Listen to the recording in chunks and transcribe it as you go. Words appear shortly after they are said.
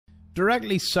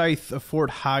Directly south of Fort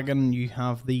Hagen, you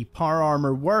have the Power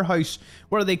Armor Warehouse,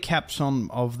 where they kept some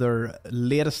of their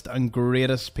latest and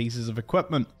greatest pieces of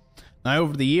equipment. Now,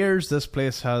 over the years, this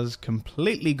place has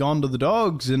completely gone to the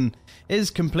dogs and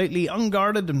is completely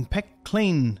unguarded and picked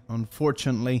clean,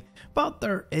 unfortunately. But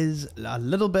there is a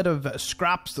little bit of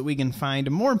scraps that we can find,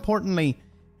 and more importantly,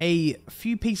 a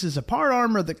few pieces of power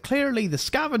armor that clearly the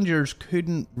scavengers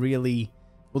couldn't really...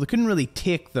 Well, they couldn't really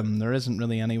take them. There isn't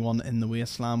really anyone in the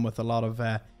wasteland with a lot of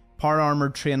power armor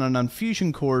training and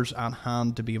fusion cores at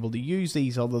hand to be able to use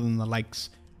these, other than the likes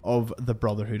of the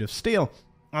Brotherhood of Steel.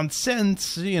 And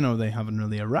since, they haven't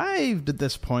really arrived at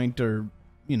this point or,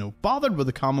 bothered with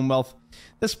the Commonwealth,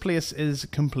 this place is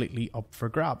completely up for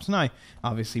grabs. Now,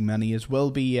 obviously many as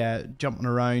will be jumping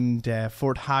around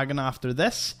Fort Hagen after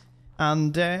this,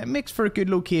 and it makes for a good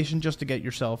location just to get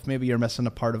yourself. Maybe you're missing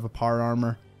a part of a power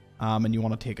armor, and you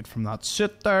want to take it from that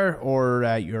suit there, or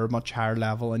you're a much higher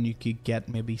level and you could get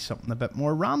maybe something a bit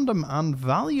more random and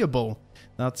valuable.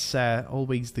 That's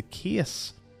always the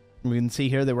case. We can see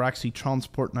here they were actually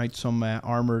transporting out some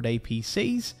armoured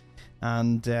APCs,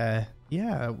 and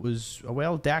it was a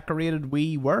well decorated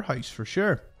wee warehouse for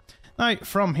sure. Now,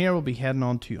 from here we'll be heading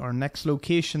on to our next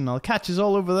location. I'll catch us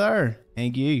all over there.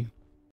 Thank you.